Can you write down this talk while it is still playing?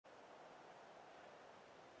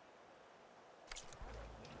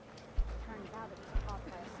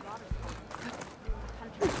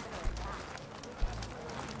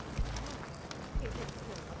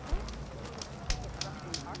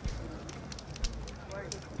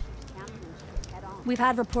We've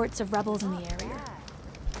had reports of rebels in the area.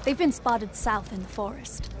 They've been spotted south in the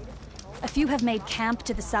forest. A few have made camp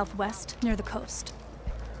to the southwest, near the coast.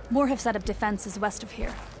 More have set up defenses west of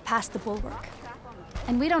here, past the bulwark.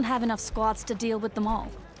 And we don't have enough squads to deal with them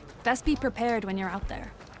all. Best be prepared when you're out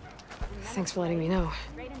there. Thanks for letting me know.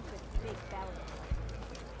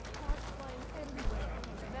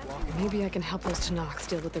 Maybe I can help those Tanakhs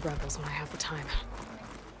deal with the rebels when I have the time.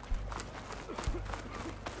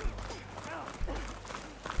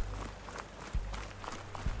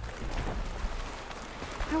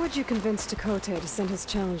 How would you convince Dakota to send his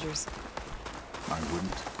challengers? I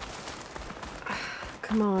wouldn't.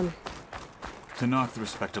 Come on. Tanakh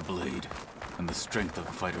respect a blade, and the strength of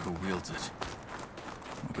a fighter who wields it.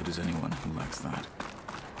 What good is anyone who lacks that?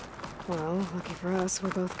 Well, lucky for us, we're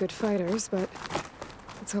both good fighters, but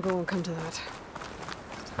let's hope it won't come to that.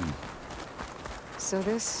 So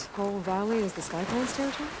this whole valley is the Sky Clan's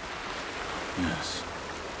territory? Yes.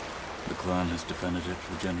 The clan has defended it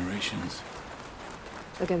for generations.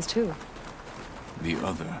 Against who? The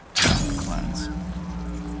other clans.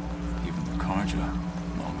 Even the Karja,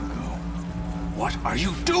 long ago. What are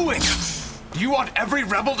you doing? Do you want every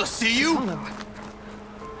rebel to see you? Oh, no.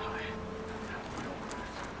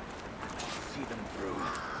 See them through.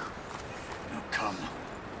 Now come.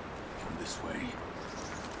 This way.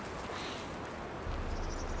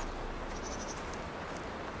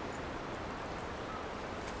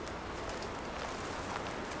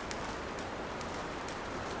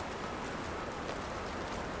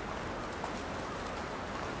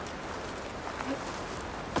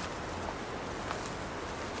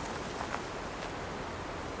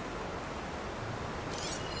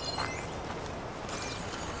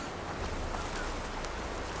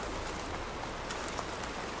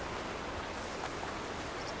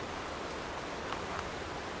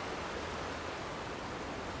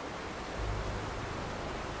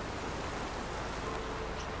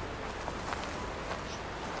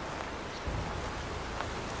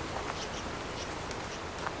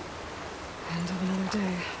 End of another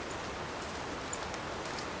day.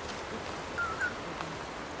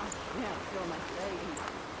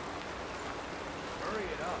 Hurry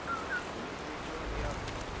it up.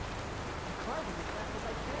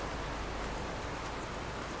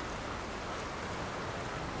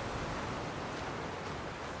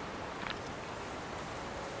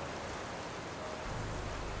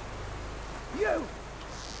 You!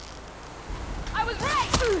 I was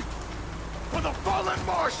right! For the fallen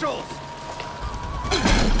marshals!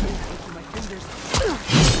 My fingers.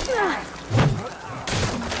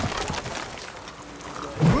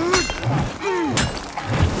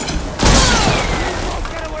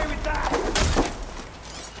 Get away with that!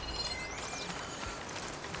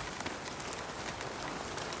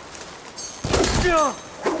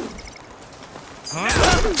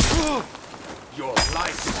 Your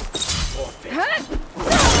life forfeit.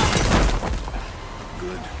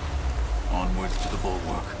 Good. Onwards to the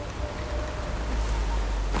bulwark.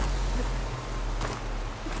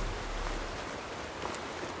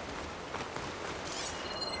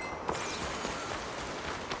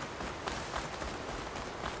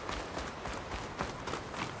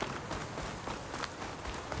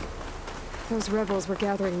 Those rebels were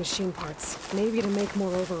gathering machine parts, maybe to make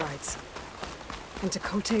more overrides. And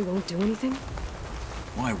Dakota won't do anything?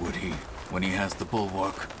 Why would he, when he has the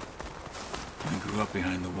bulwark? I grew up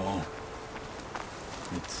behind the wall.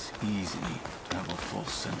 It's easy to have a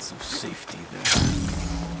false sense of safety there.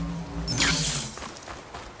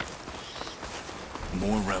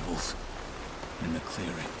 More rebels in the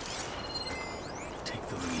clearing. Take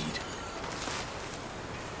the lead.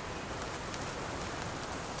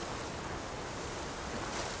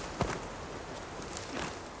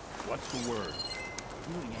 What's the word?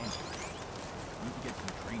 Doing anything. Need to get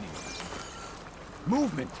some training.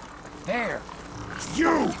 Movement! There!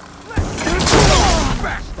 You!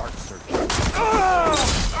 Bastard searcher!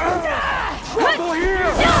 Trouble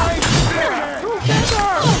here!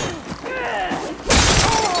 Together!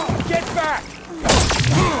 Get back!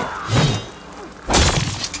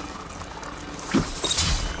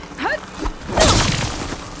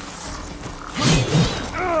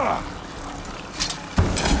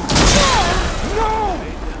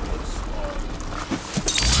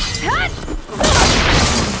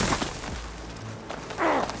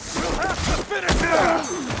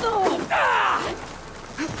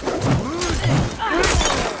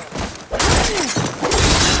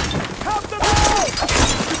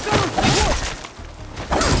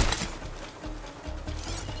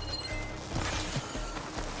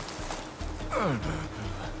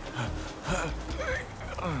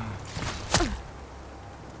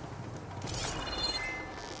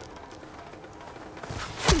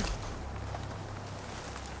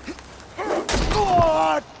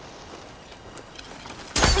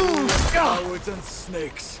 lizards and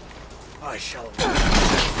snakes. I shall...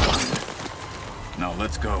 Now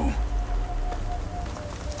let's go.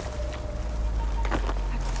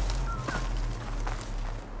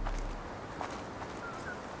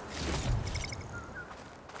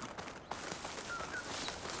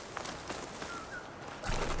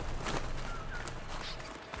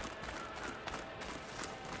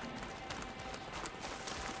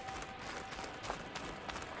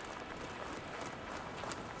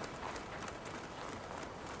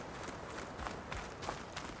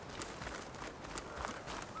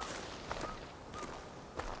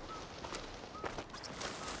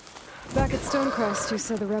 Back at Stonecrest, you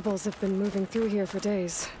said the rebels have been moving through here for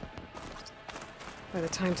days. By the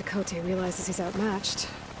time Tekote realizes he's outmatched,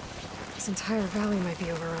 this entire valley might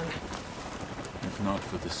be overrun. If not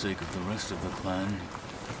for the sake of the rest of the clan,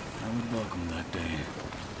 I would welcome that day.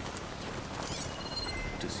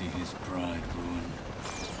 To see his pride ruined.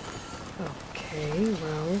 Okay,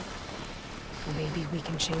 well... maybe we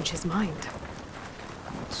can change his mind.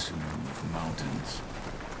 Would soon move mountains.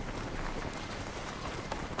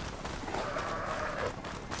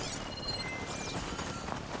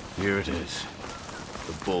 Here it is.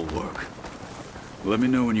 The bulwark. Let me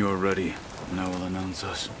know when you are ready, and I will announce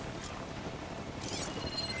us.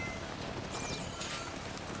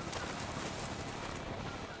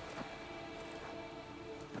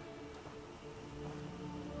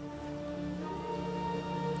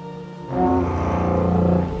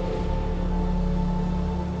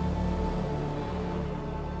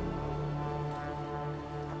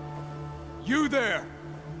 You there!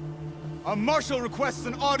 A marshal requests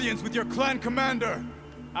an audience with your clan commander.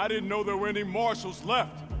 I didn't know there were any marshals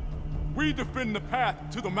left. We defend the path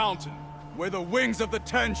to the mountain. Where the wings of the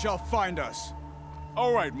Ten shall find us.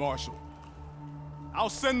 All right, Marshal. I'll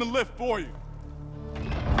send the lift for you.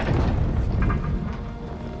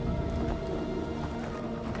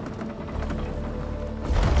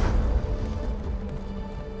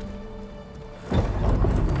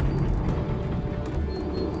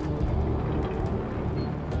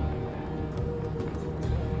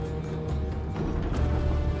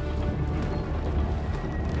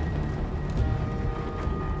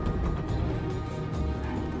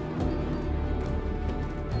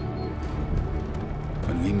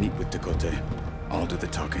 When we meet with Tekote, I'll do the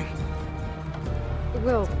talking.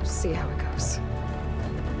 We'll see how it goes.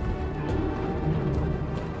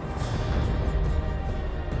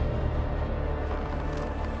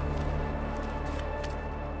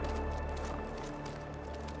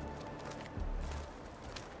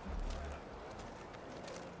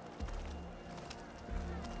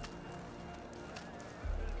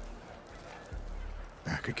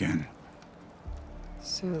 Back again.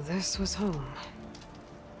 So this was home.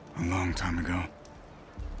 A long time ago.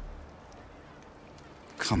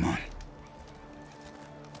 Come on.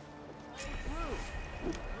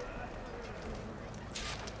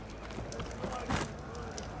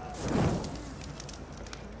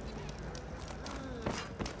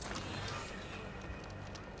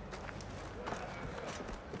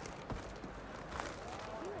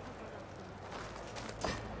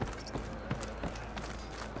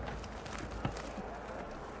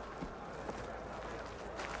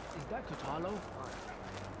 Is that Kotalo?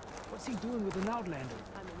 What's he doing with an Outlander?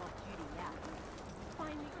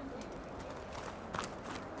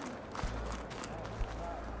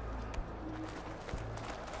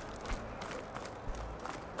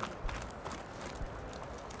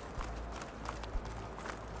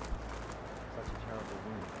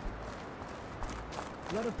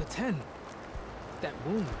 Blood of the Ten. That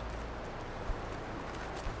wound.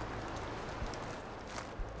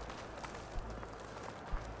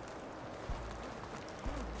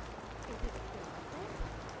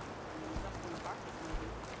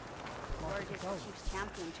 Chief's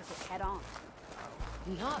champion took it head on.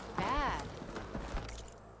 Not bad.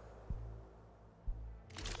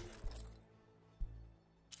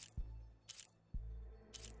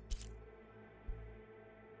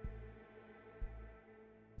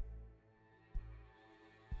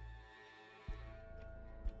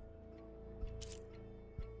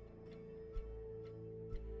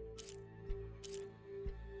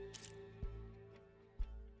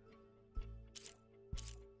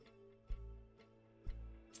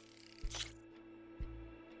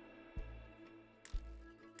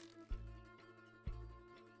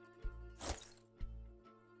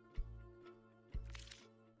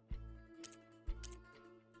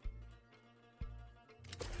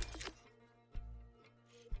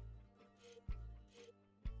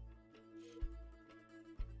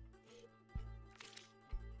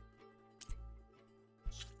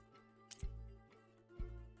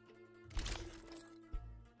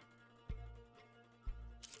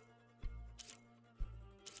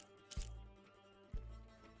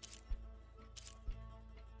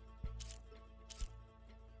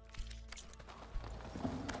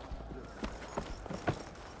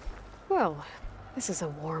 Well, this is a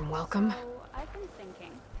warm welcome. So, I've been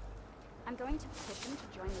thinking. I'm going to petition to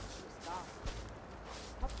join the Chief's cause.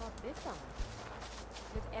 What brought this on?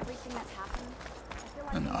 With everything that's happened, I feel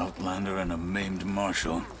like... An outlander and a maimed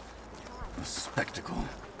marshal. A spectacle.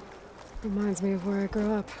 Reminds me of where I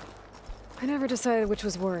grew up. I never decided which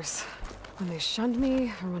was worse. When they shunned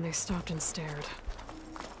me, or when they stopped and stared.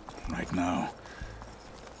 Right now,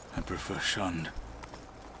 I prefer shunned.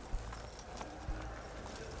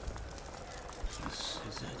 This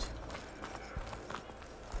is it.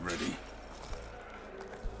 Ready.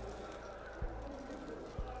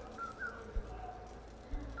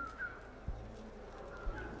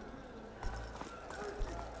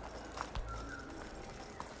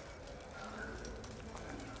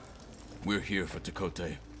 We're here for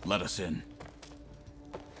Tekote. Let us in.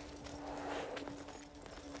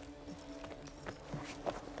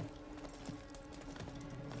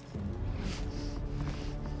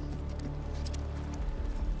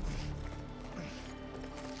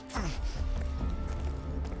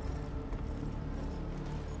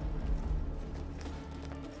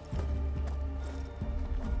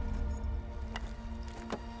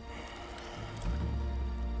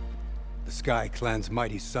 The Sky Clan's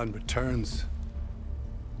mighty son returns.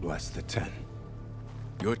 Bless the Ten.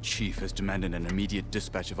 Your chief has demanded an immediate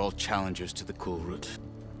dispatch of all challengers to the Cool Route.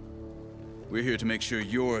 We're here to make sure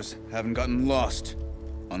yours haven't gotten lost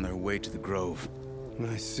on their way to the Grove.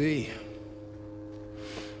 I see.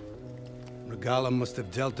 Regala must have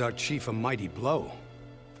dealt our chief a mighty blow,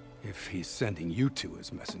 if he's sending you two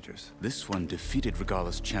as messengers. This one defeated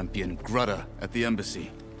Regala's champion, Grudda, at the embassy.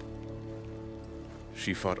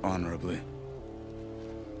 She fought honorably.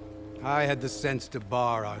 I had the sense to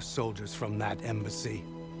bar our soldiers from that embassy.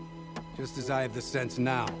 Just as I have the sense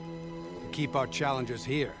now, to keep our challengers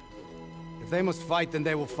here. If they must fight, then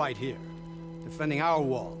they will fight here. Defending our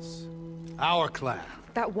walls. Our clan.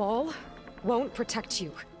 That wall won't protect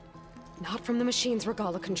you. Not from the machines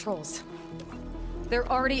Regala controls.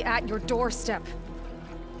 They're already at your doorstep.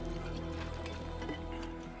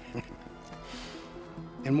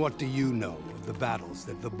 And what do you know of the battles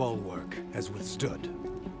that the Bulwark has withstood?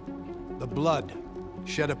 The blood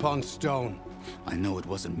shed upon stone. I know it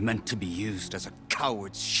wasn't meant to be used as a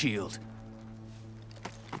coward's shield.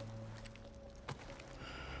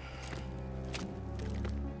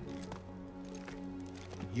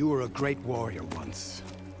 You were a great warrior once.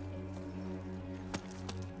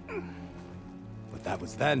 But that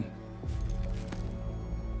was then.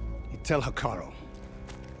 You tell Hikaru,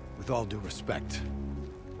 with all due respect,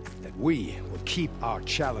 that we will keep our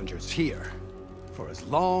challengers here for as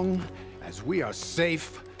long as we are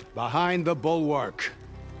safe behind the Bulwark.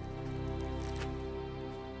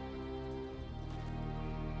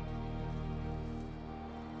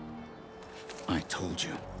 I told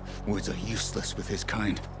you, words are useless with his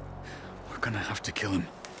kind. We're gonna have to kill him.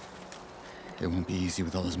 It won't be easy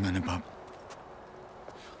with all his men about.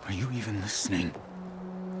 Are you even listening?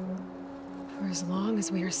 For as long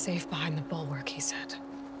as we are safe behind the Bulwark, he said.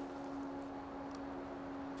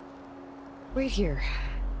 Wait here.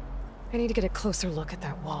 I need to get a closer look at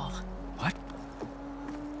that wall. What?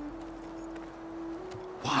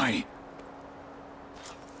 Why?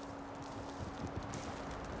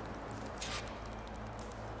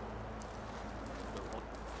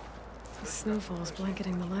 The snowfall's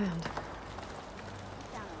blanketing the land.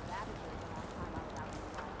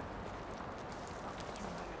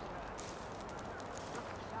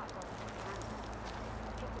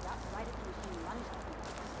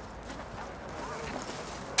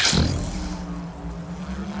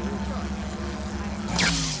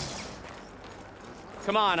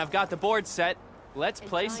 Come on, I've got the board set. Let's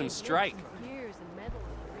play some Strike. Gears and metal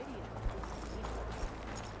and iridium.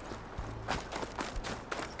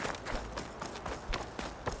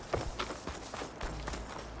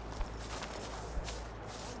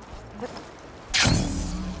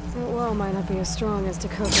 That wall might not be as strong as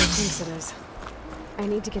Dakota thinks it is. I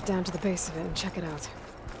need to get down to the base of it and check it out.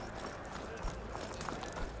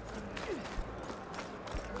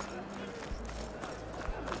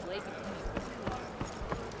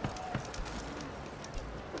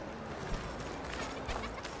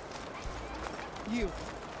 You,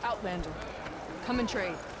 Outlander, come and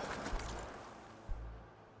trade.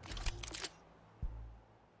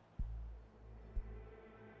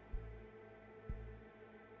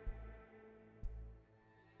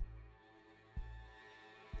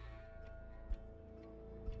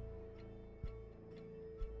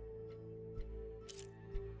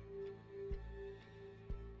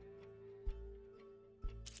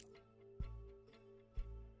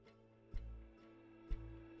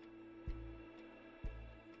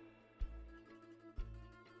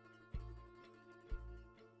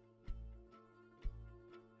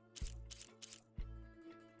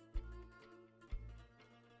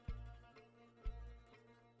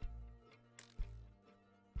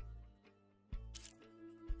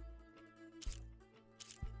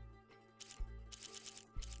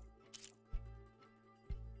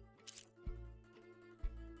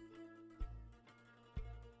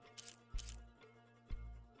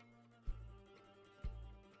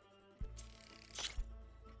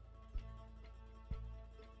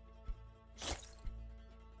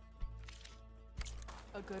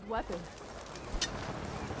 A good weapon.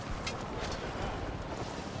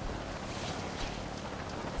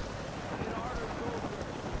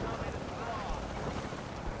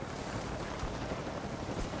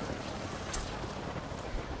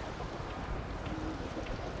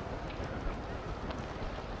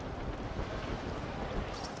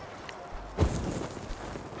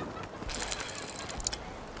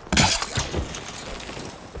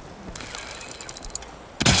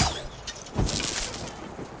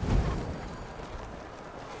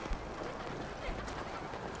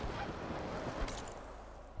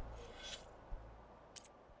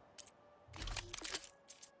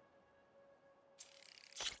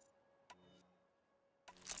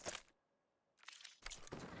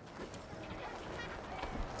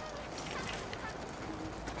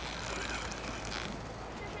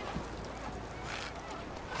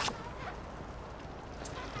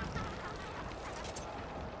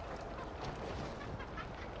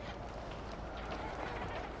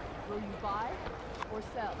 Will you buy or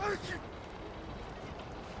sell?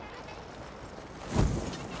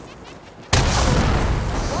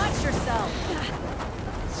 Watch yourself!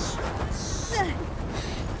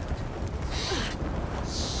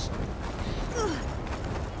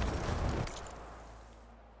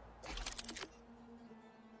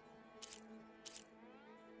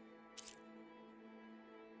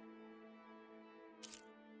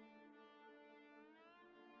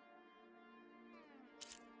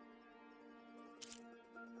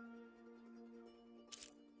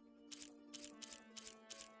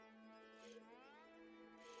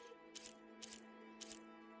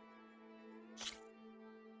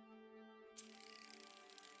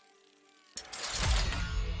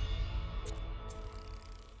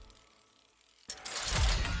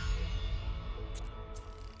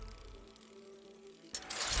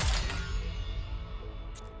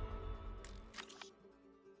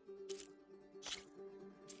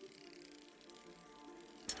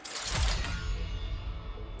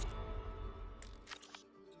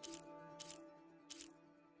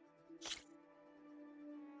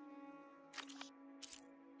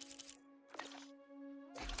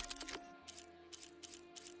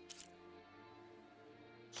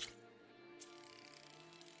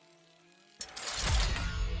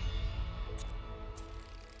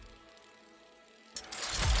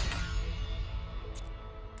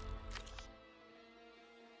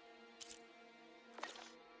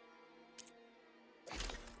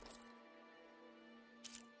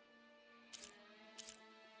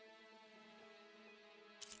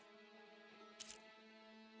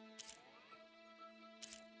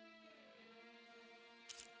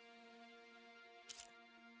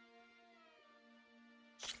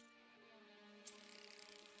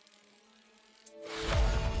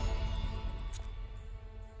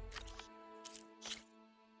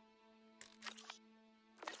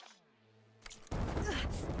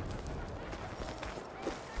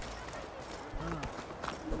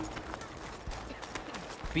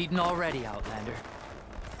 Beaten already, Outlander.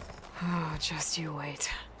 Oh, just you wait.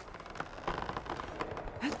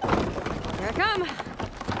 Here I come!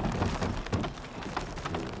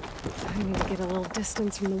 I need to get a little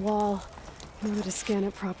distance from the wall in order to scan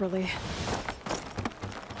it properly.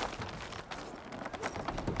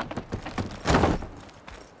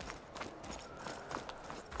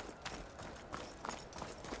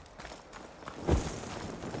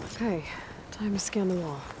 Okay, time to scan the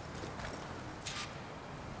wall.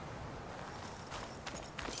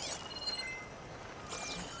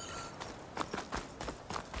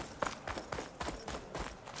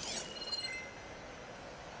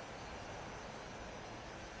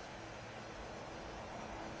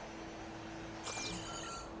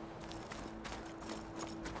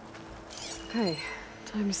 Okay,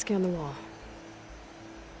 time to scan the wall.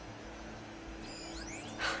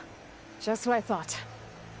 Just what I thought.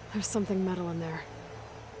 There's something metal in there.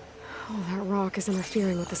 Oh, that rock is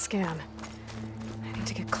interfering with the scan. I need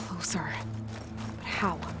to get closer. But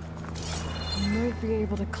how? I might be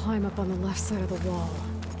able to climb up on the left side of the wall,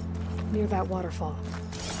 near that waterfall.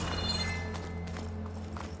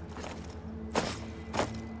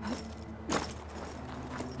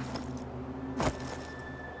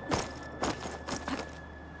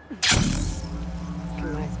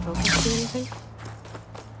 Can I focus do anything?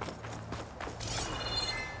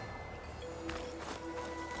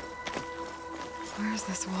 Where's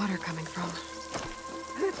this water coming from?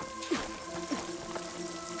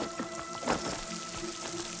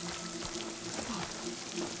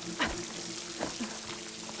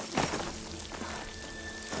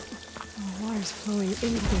 The water's flowing into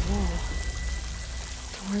the wall.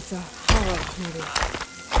 Towards a hollow, maybe.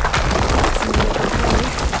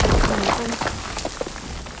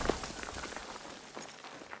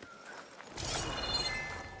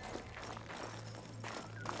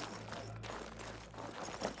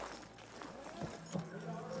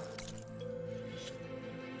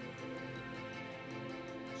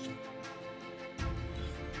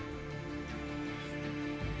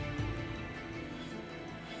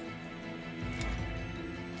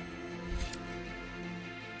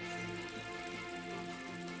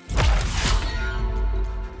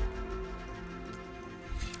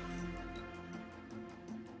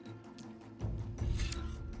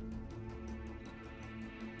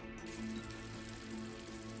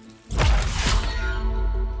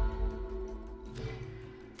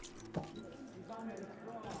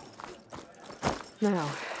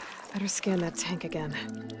 Now, better scan that tank again.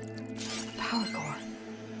 Power core.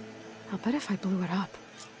 I'll bet if I blew it up.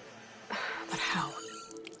 But how?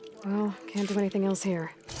 Well, can't do anything else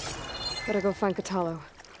here. Better go find Catalo.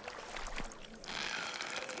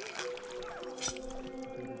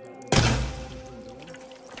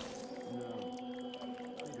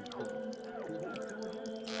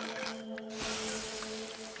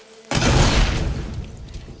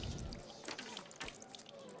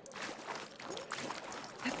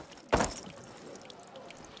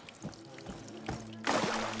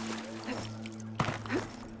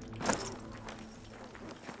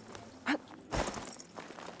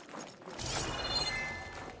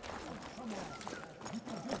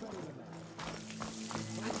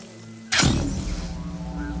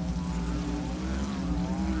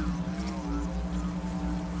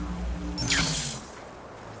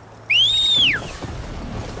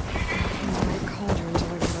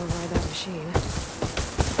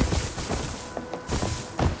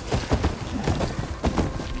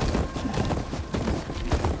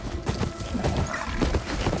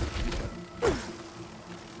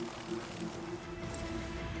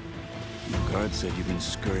 Said you've been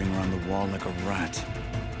scurrying around the wall like a rat.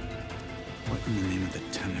 What in the name of the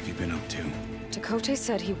 10 have you been up to? Tekote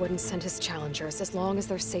said he wouldn't send his challengers as long as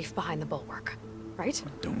they're safe behind the bulwark, right?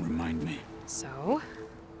 Don't remind me. So,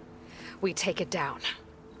 we take it down.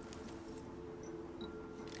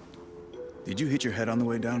 Did you hit your head on the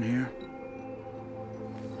way down here?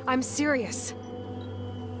 I'm serious.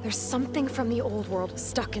 There's something from the old world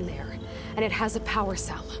stuck in there, and it has a power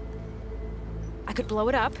cell. I could blow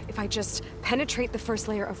it up if I just penetrate the first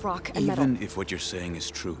layer of rock and metal. Even if what you're saying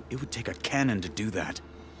is true, it would take a cannon to do that.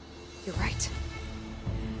 You're right.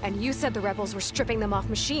 And you said the rebels were stripping them off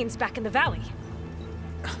machines back in the valley.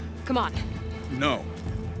 Come on. No.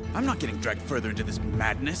 I'm not getting dragged further into this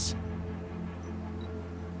madness.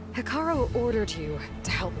 Hikaru ordered you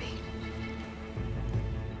to help me.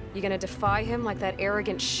 You gonna defy him like that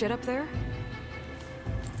arrogant shit up there?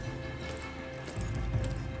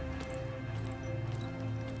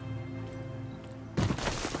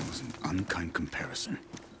 Unkind comparison.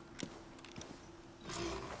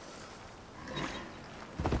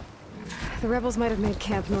 The rebels might have made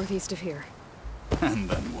camp northeast of here. And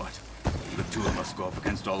then what? The two of us go up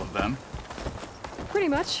against all of them? Pretty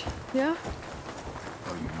much, yeah.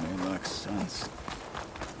 Oh, you may lack sense,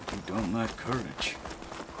 but you don't lack courage.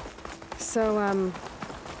 So,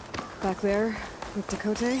 back there with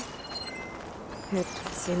Tekote, it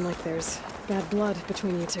seemed like there's bad blood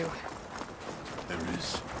between you two. There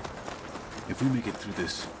is. If we make it through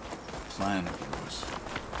this plan of yours,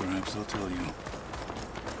 perhaps I'll tell you.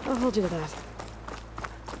 I'll hold you to that.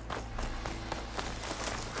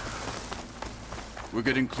 We're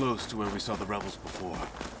getting close to where we saw the rebels before.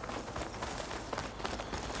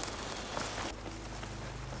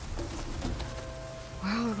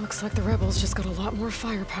 Well, it looks like the rebels just got a lot more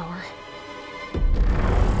firepower.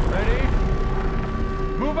 Ready?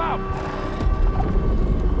 Move out!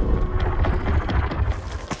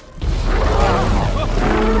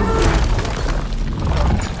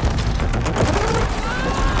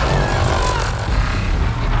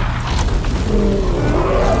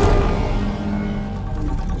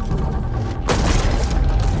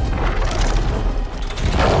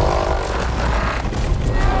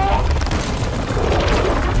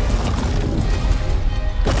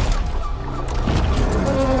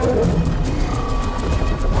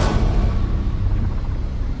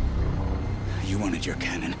 Your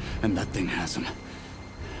cannon, and that thing has him.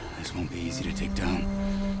 This won't be easy to take down,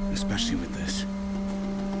 especially with this.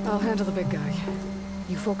 I'll handle the big guy.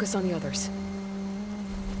 You focus on the others.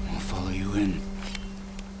 I'll follow you in.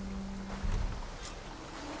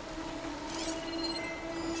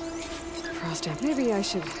 Frosty, maybe I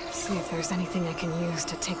should see if there's anything I can use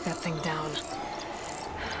to take that thing down.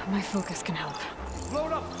 My focus can help.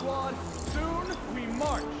 Load up, squad. Soon we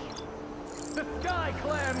march. The Sky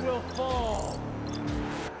Clan will fall!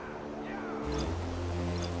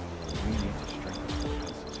 We need to strengthen the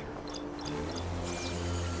defenses here.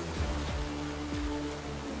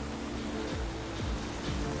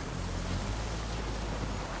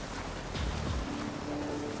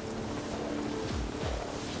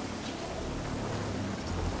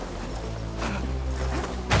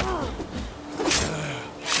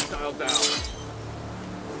 Dial down.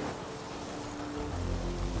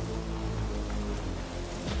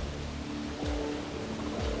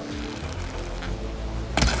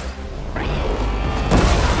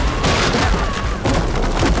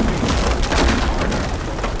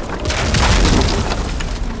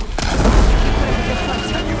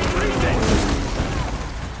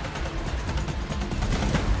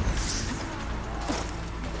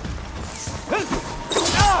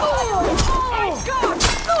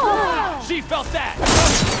 She felt that!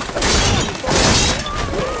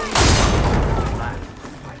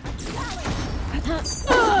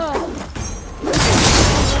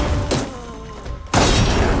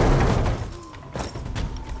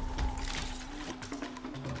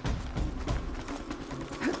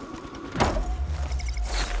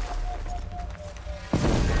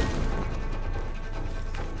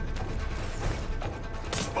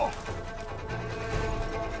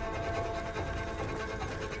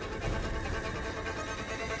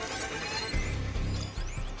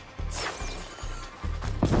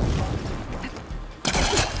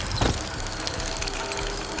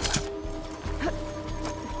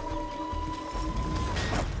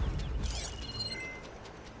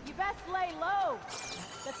 You best lay low.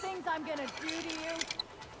 The things I'm gonna do to you.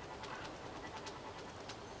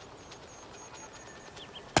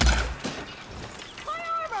 My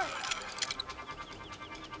armor!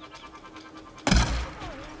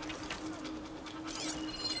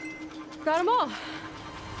 Got them all.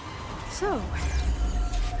 So,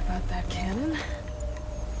 about that cannon.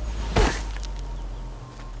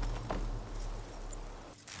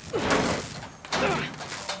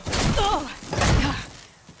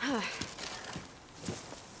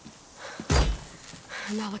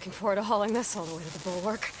 I'm not looking forward to hauling this all the way to the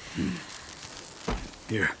bulwark.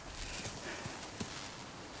 Here.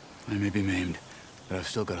 I may be maimed, but I've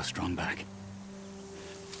still got a strong back.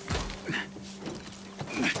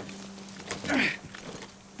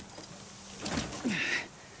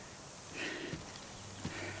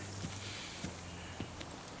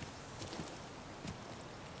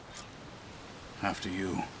 After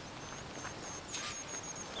you.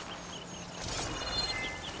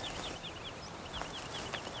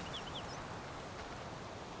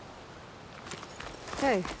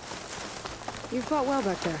 Hey, you fought well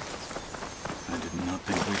back there. I did not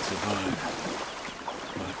think we'd survive.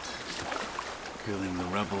 But killing the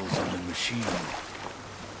rebels and the machine,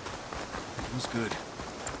 it was good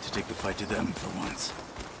to take the fight to them for once.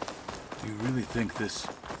 You really think this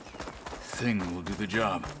thing will do the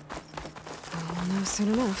job? I'll know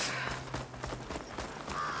soon enough.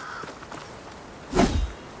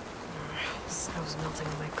 Snow's melting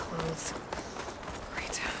on my clothes.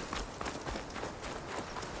 Great.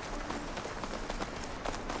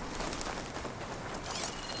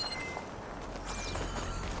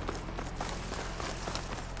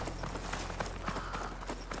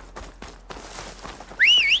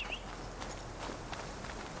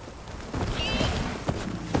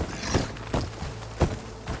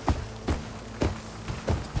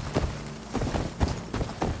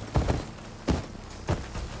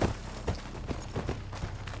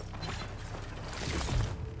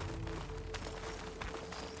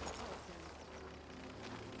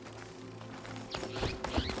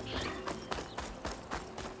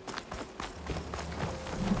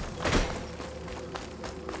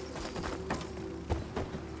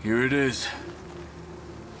 Here it is.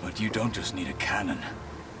 But you don't just need a cannon.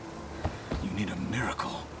 You need a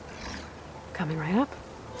miracle. Coming right up.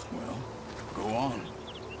 Well, go on.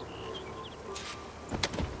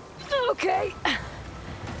 Okay.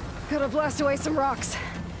 Gotta blast away some rocks,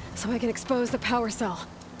 so I can expose the power cell.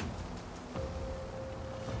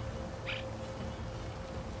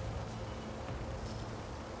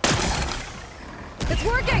 It's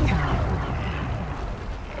working!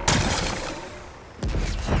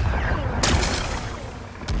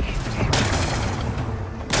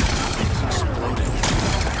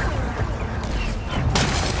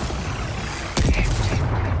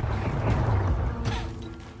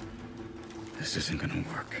 This isn't gonna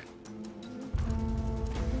work.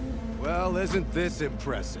 Well, isn't this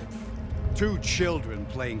impressive? 2 children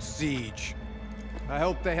playing siege. I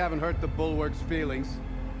hope they haven't hurt the Bulwark's feelings.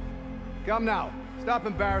 Come now, stop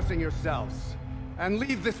embarrassing yourselves. And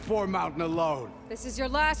leave this poor mountain alone. This is your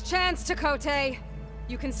last chance, Chakotay.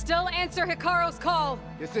 You can still answer Hikaru's call.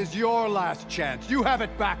 This is your last chance. You have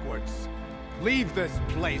it backwards. Leave this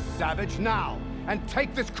place, Savage, now, and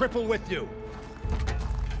take this cripple with you.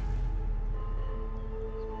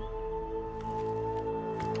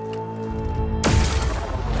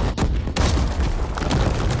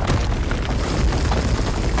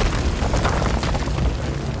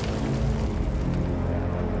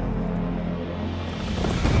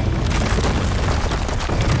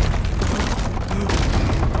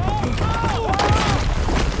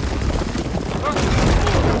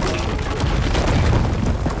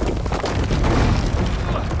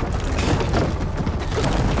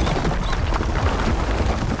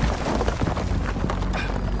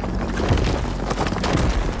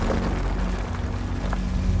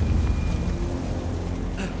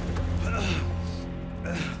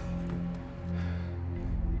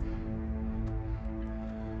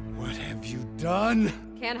 Done?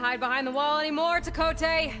 Can't hide behind the wall anymore,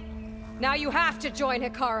 Chakotay. Now you have to join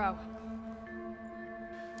Hikaru.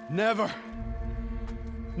 Never.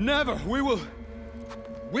 Never. We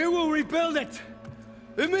will rebuild it.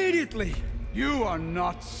 Immediately. You are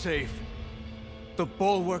not safe. The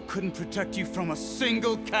bulwark couldn't protect you from a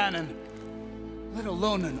single cannon, let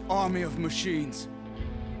alone an army of machines.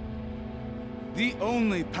 The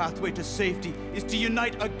only pathway to safety is to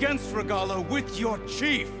unite against Regalo with your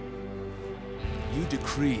chief. You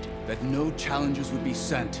decreed that no challengers would be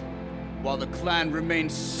sent, while the clan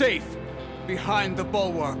remained safe behind the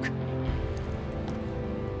bulwark.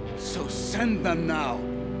 So send them now.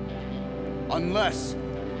 Unless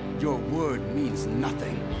your word means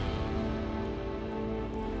nothing.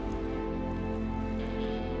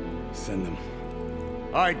 Send them.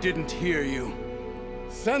 I didn't hear you.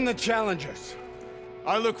 Send the challengers.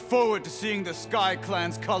 I look forward to seeing the Sky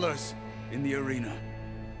Clan's colors in the arena.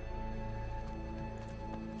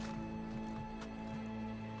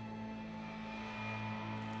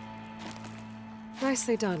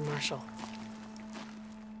 Nicely done, Marshal.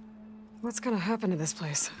 What's gonna happen to this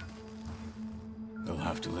place? They'll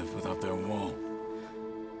have to live without their wall.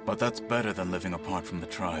 But that's better than living apart from the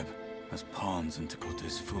tribe, as pawns in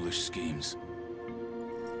Chakotay's foolish schemes.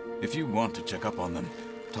 If you want to check up on them,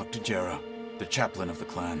 talk to Jera, the chaplain of the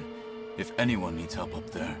clan. If anyone needs help up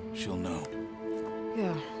there, she'll know.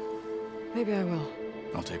 Yeah, maybe I will.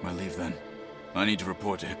 I'll take my leave then. I need to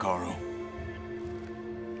report to Hikaru.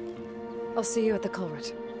 I'll see you at the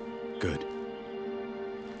culvert. Good.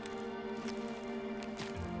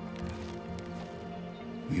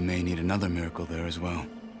 We may need another miracle there as well.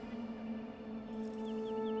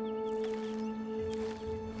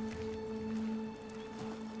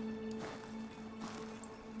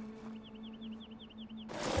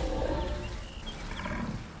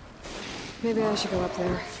 Maybe I should go up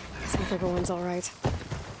there, see if everyone's all right.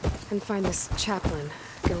 And find this chaplain,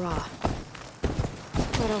 Gara.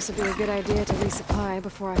 Might also be a good idea to resupply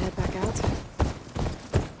before I head back out.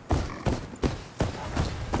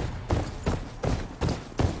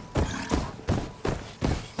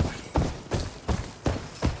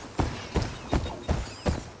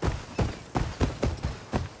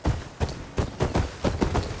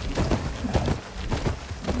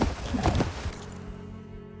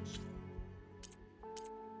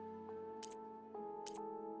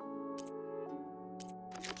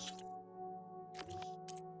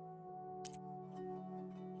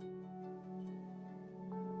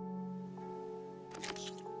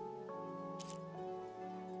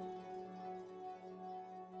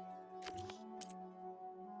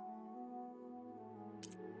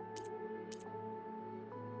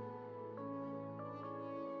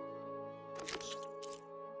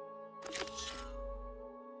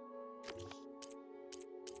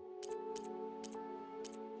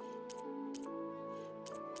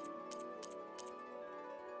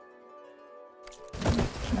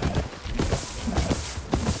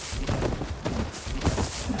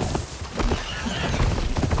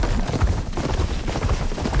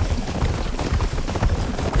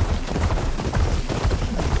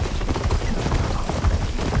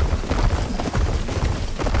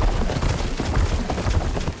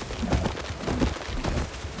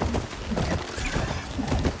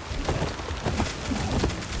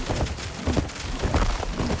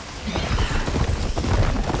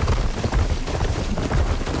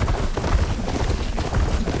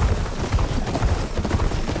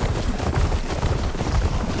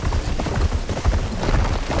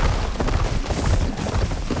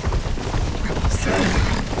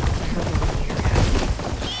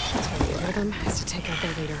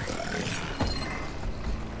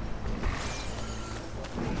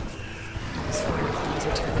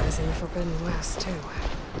 in the Forbidden West, too.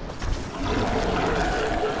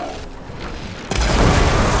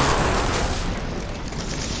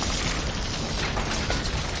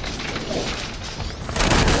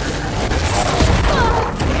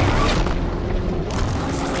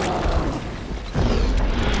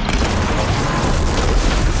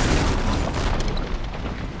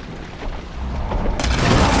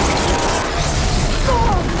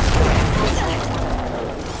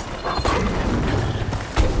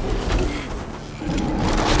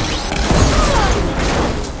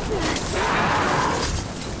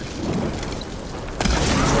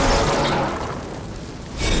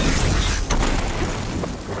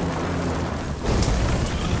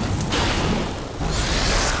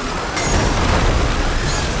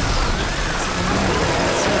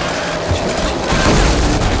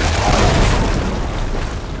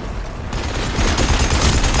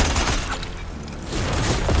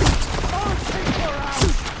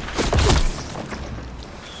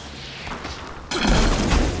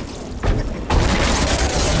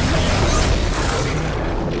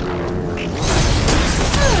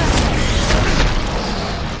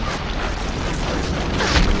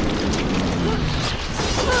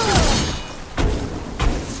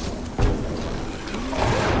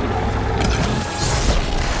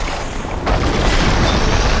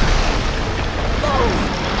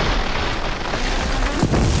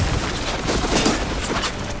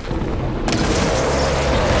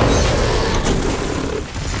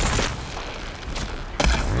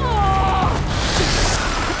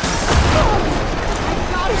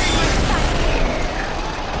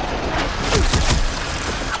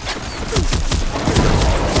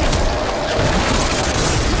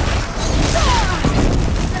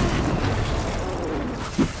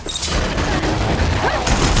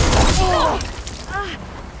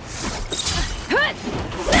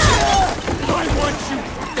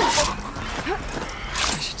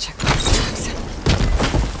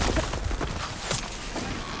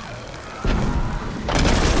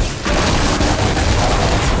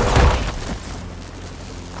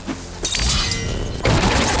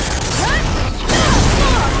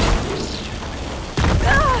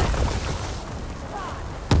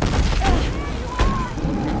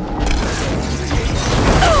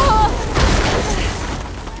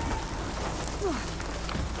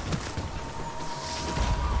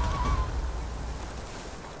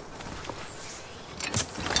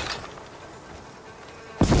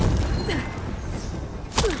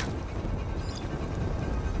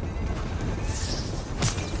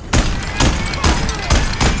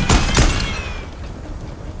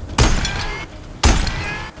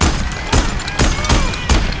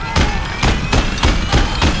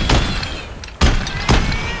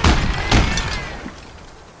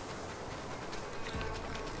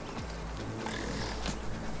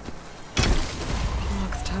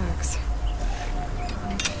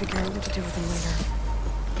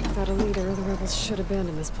 Should have been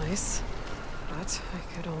in this place, but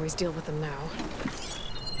I could always deal with them now.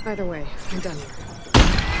 Either way, I'm done here.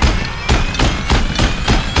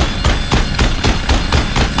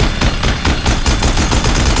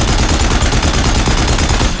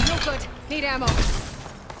 No good. Need ammo.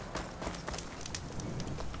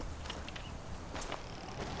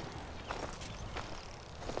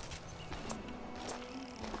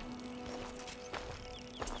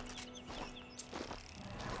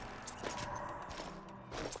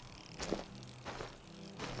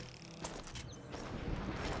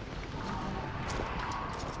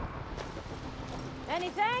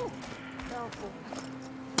 Anything? No.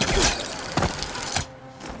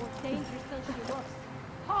 More dangerous than she looks.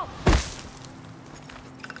 Halt!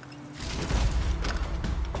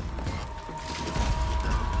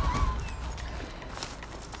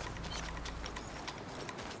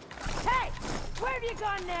 Hey! Where have you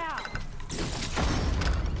gone now?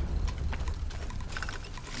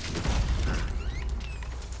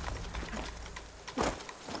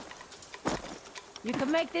 You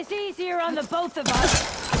can make this easier on the both of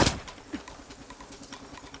us.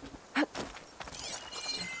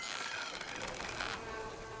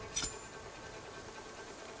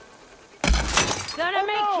 Gonna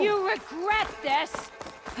make you regret this.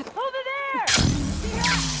 Over there! See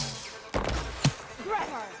ya! Grab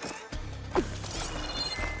her.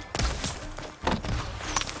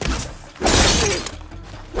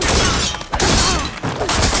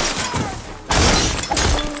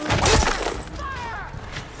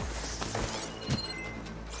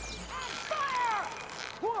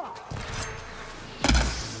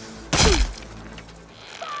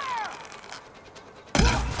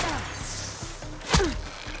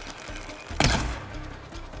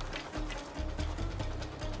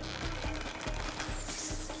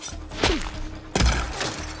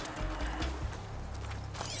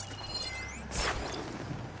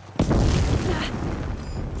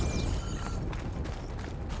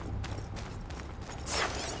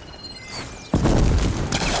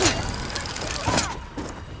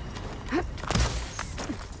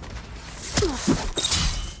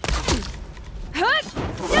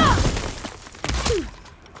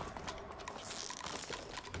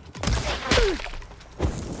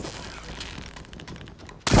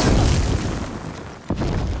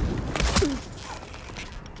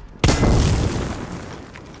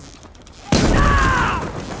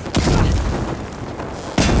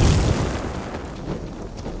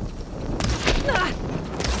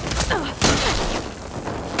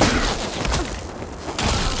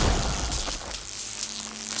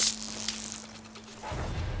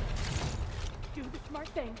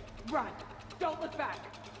 Run! Don't look back!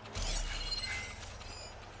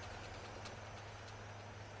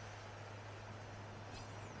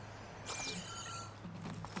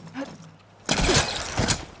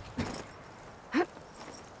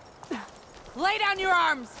 Lay down your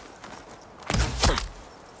arms!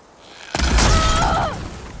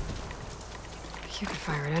 You could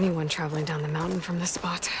fire at anyone traveling down the mountain from this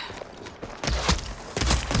spot.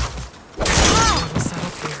 We'll set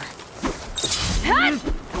up here.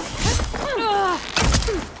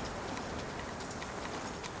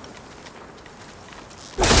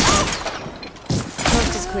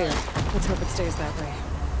 Coast is clear. Let's hope it stays that way.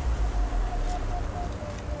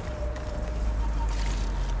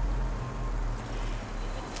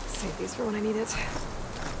 Save these for when I need it.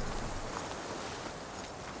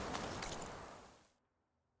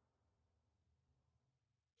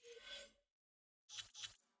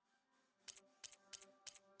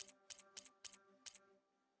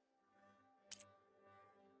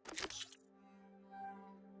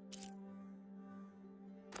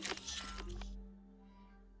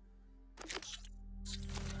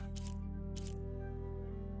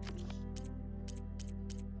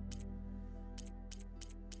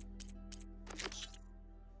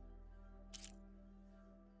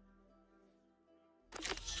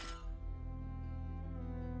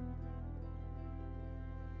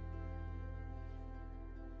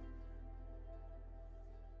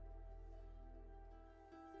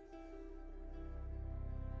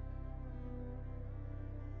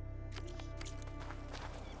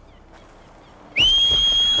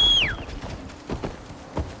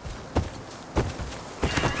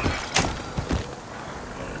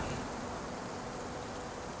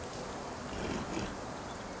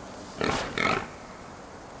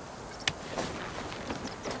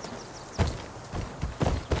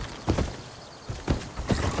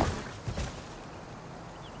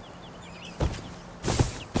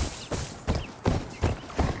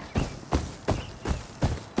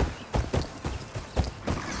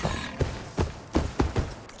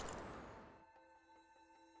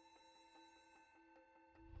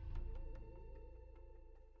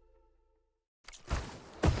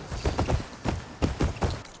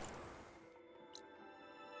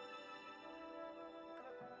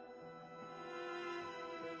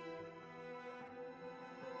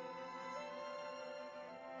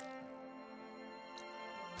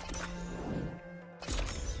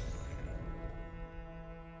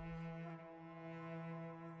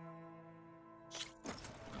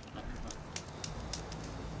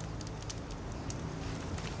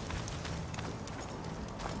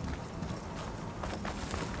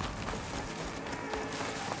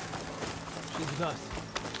 She's with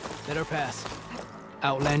us. Let her pass.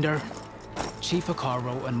 Outlander, Chief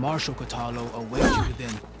Hikaru and Marshal Kotalo await you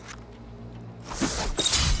within.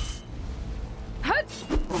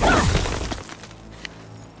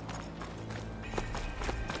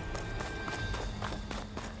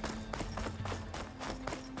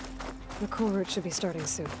 The coal route should be starting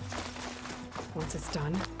soon. Once it's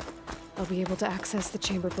done, I'll be able to access the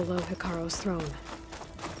chamber below Hikaru's throne.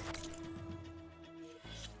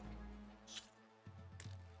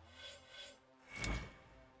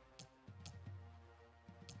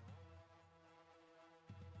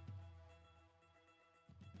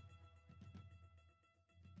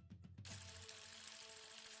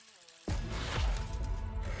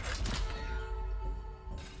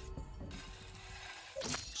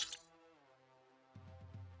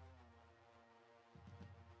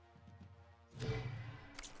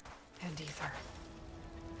 And ether.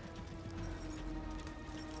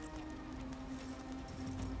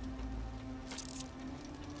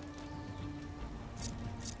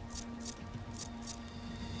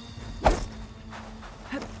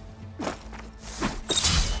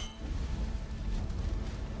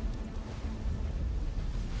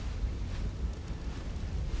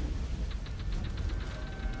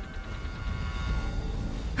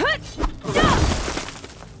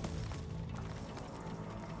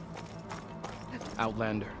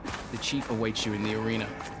 Outlander, the chief awaits you in the arena,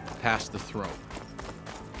 past the throne.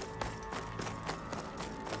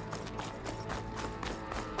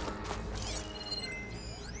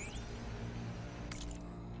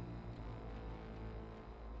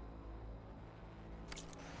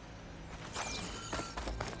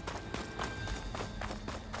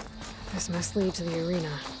 This must lead to the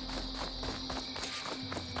arena.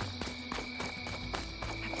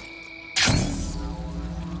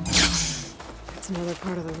 It's another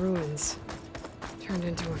part of the ruins. Turned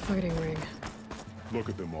into a fighting ring. Look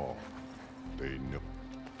at them all. They know.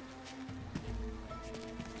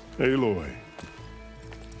 Aloy.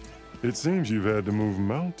 It seems you've had to move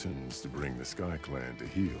mountains to bring the Sky Clan to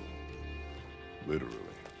heel. Literally.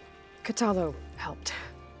 Katalo helped.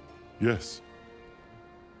 Yes.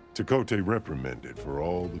 Tekote reprimanded for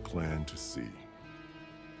all the clan to see.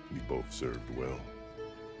 We both served well.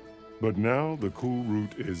 But now the cool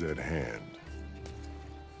route is at hand.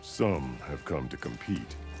 Some have come to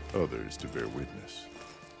compete, others to bear witness.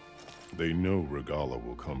 They know Regala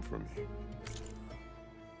will come for me.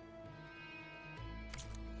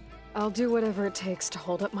 I'll do whatever it takes to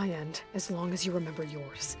hold up my end, as long as you remember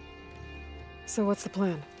yours. So what's the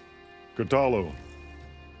plan? Katalo.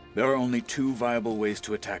 There are only two viable ways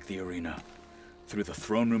to attack the arena. Through the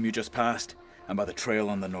throne room you just passed, and by the trail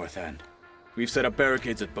on the north end. We've set up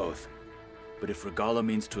barricades at both. But if Regala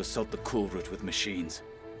means to assault the cool route with machines,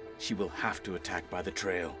 she will have to attack by the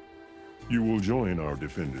trail. You will join our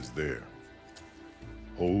defenders there.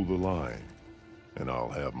 Hold the line, and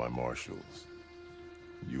I'll have my marshals.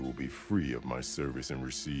 You will be free of my service and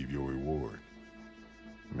receive your reward.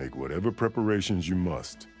 Make whatever preparations you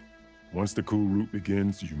must. Once the cool route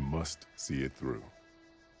begins, you must see it through.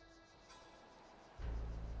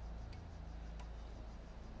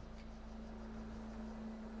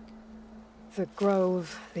 The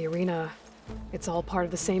grove, the arena, it's all part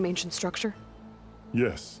of the same ancient structure?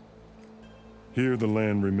 Yes. Here the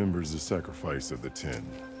land remembers the sacrifice of the 10.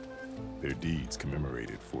 Their deeds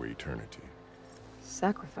commemorated for eternity.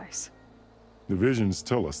 Sacrifice? The visions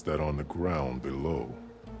tell us that on the ground below,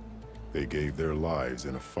 they gave their lives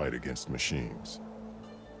in a fight against machines.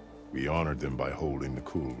 We honored them by holding the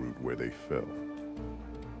cool route where they fell.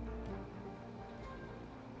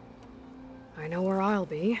 I know where I'll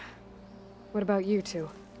be. What about you two?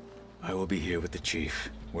 I will be here with the chief,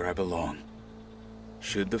 where I belong.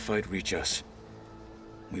 Should the fight reach us,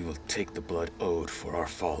 we will take the blood owed for our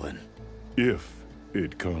fallen. If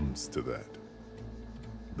it comes to that,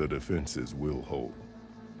 the defenses will hold.